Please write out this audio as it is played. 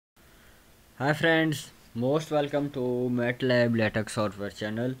Hi friends, most welcome to MATLAB Latex software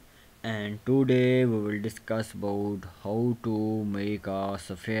channel, and today we will discuss about how to make a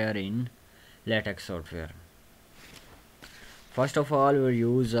sphere in Latex software. First of all, we'll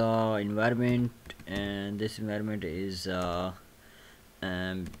use environment, and this environment is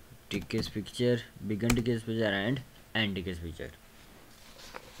um, tikz picture, begin tikz picture and end tikz picture.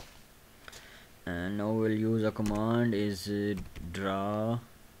 And now we'll use a command is draw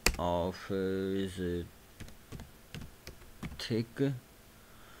of is thick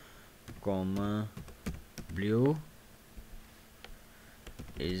comma blue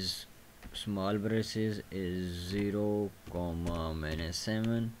is small braces is 0 comma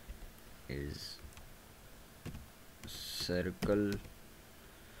 -7 is circle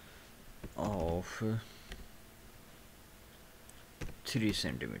of 3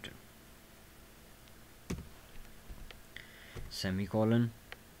 centimeter semicolon.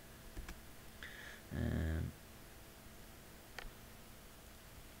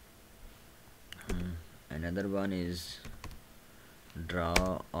 Another one is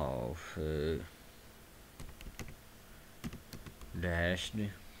draw of dashed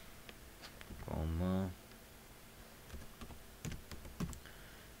comma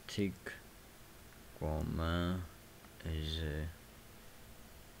thick comma is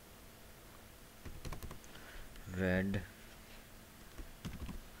red,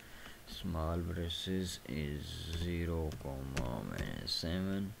 small braces is 0 comma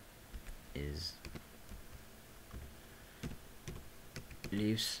 -7 is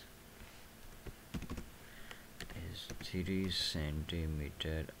leaves is 3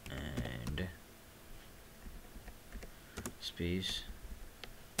 centimeter and space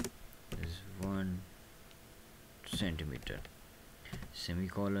is 1 centimeter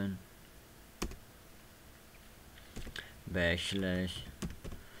semicolon backslash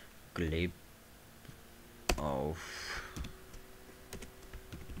clip of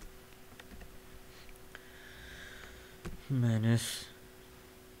 -3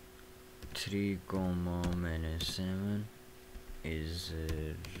 comma -7 is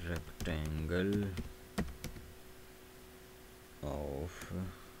a rectangle of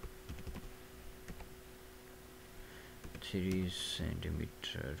 3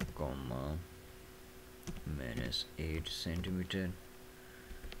 centimeter comma -8 centimeter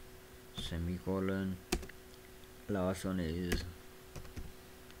semicolon. Last one is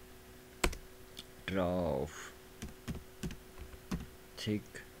draw of thick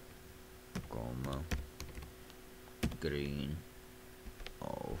comma green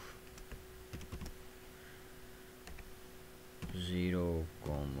of 0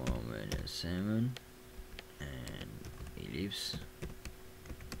 comma -7 and ellipse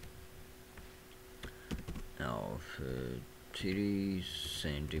of 3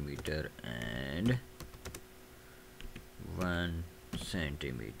 centimeter and 1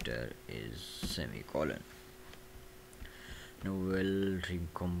 centimeter is semicolon. Now we'll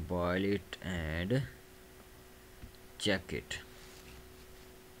recompile it and check it.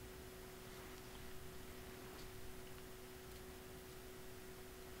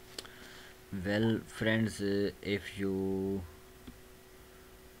 Well friends, if you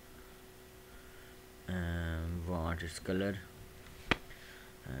want its color,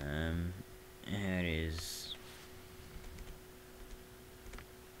 here is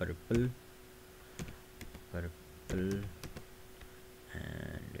purple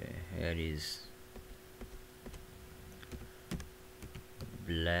and here is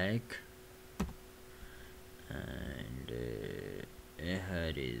black and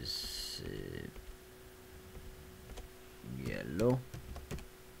here is yellow.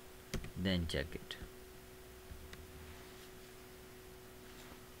 Then check it.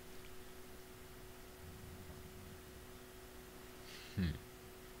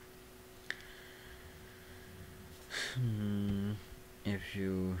 If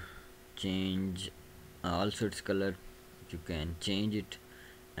you change also its color, you can change it.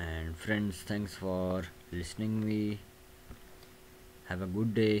 And friends, thanks for listening me. Have a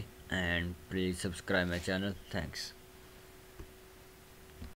good day and please subscribe my channel. Thanks.